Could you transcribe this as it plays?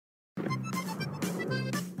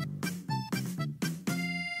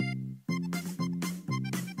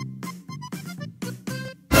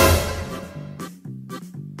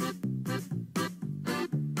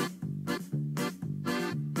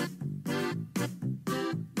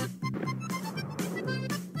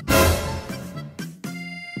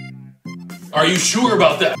Are you sure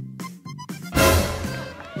about that?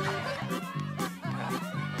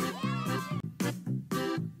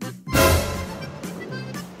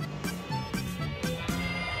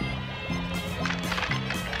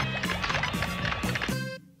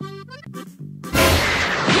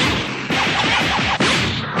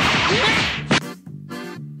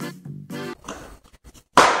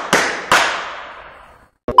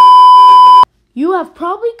 You have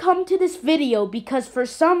probably come to this video because for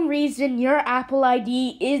some reason your Apple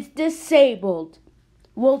ID is disabled.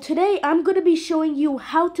 Well, today I'm going to be showing you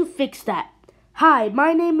how to fix that. Hi,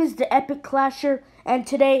 my name is the Epic Clasher, and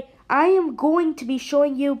today I am going to be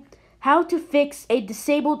showing you how to fix a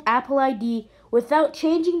disabled Apple ID without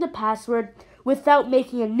changing the password, without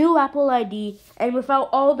making a new Apple ID, and without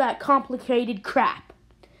all that complicated crap.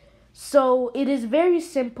 So it is very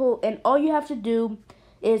simple, and all you have to do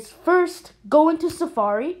is first go into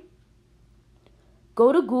Safari,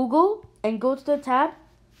 go to Google, and go to the tab,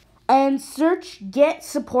 and search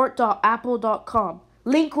getsupport.apple.com.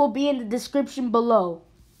 Link will be in the description below.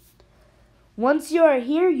 Once you are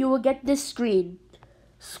here, you will get this screen.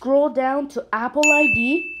 Scroll down to Apple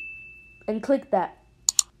ID and click that.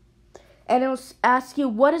 And it will ask you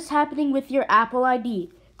what is happening with your Apple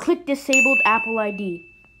ID. Click Disabled Apple ID.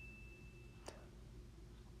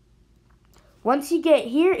 Once you get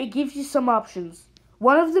here, it gives you some options.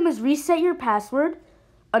 One of them is reset your password.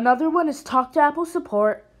 Another one is talk to Apple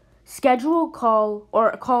support, schedule a call,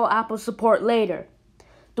 or call Apple support later.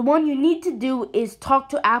 The one you need to do is talk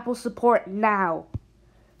to Apple support now.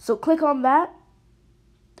 So click on that.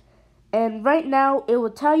 And right now, it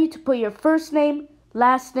will tell you to put your first name,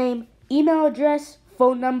 last name, email address,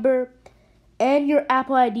 phone number, and your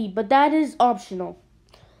Apple ID. But that is optional.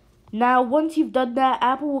 Now, once you've done that,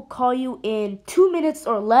 Apple will call you in 2 minutes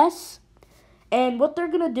or less. And what they're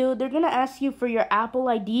going to do, they're going to ask you for your Apple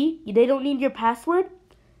ID. They don't need your password.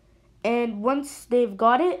 And once they've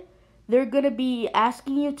got it, they're going to be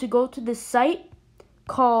asking you to go to this site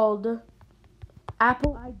called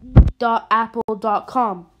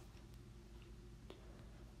appleid.apple.com.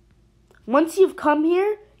 Once you've come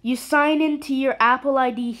here, you sign into your Apple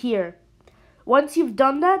ID here. Once you've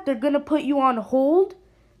done that, they're going to put you on hold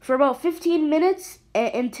for about 15 minutes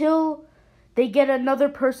until they get another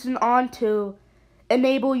person on to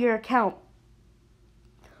enable your account.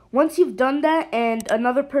 Once you've done that and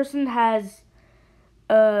another person has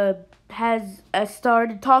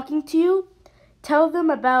started talking to you, tell them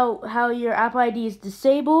about how your Apple ID is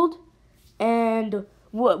disabled, and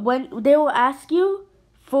when they will ask you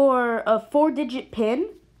for a 4-digit PIN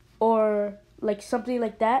or like something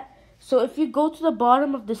like that. So if you go to the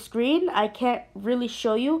bottom of the screen, I can't really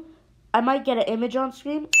show you. I might get an image on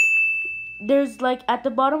screen. There's like at the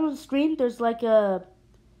bottom of the screen, there's like a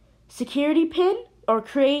security pin or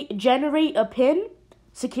generate a pin,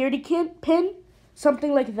 security pin,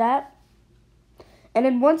 something like that. And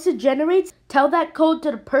then once it generates, tell that code to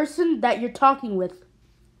the person that you're talking with.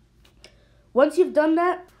 Once you've done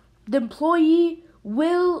that, the employee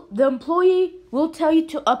will tell you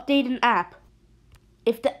to update an app.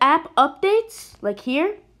 If the app updates, like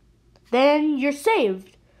here, then you're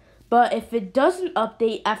saved. But if it doesn't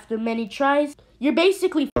update after many tries, you're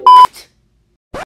basically